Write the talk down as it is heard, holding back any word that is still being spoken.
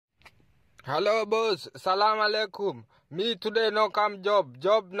Hello boss, salam alaikum. Me today no come job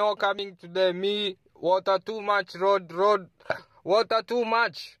no coming today. Me water too much, road, water too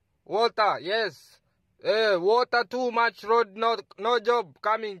much, water yes, water too much, road no job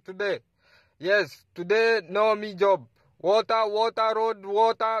coming today. Yes, today no me job. Water, road,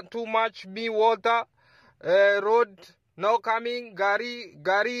 water too much. Me water, road no coming.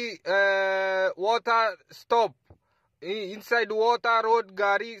 Gari, water stop. Inside water road,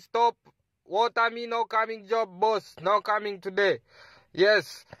 gari stop. Water me no coming job, boss. No coming today.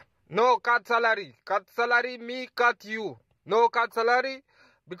 Yes. No cut salary. Cut salary, me cut you. No cut salary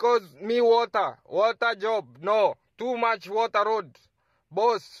because me water. Water job. No. Too much water road.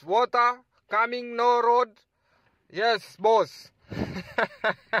 Boss, water coming no road. Yes, boss.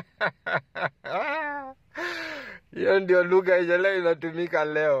 Hiyo ndio lugha ile inatumika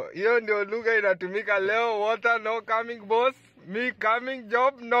leo. Hiyo ndio lugha inatumika leo. Water no coming, boss. Me coming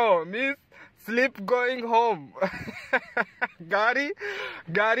job, no. Me sleep going home.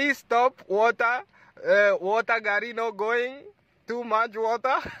 Gari stop. Water gari no going. Too much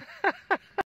water.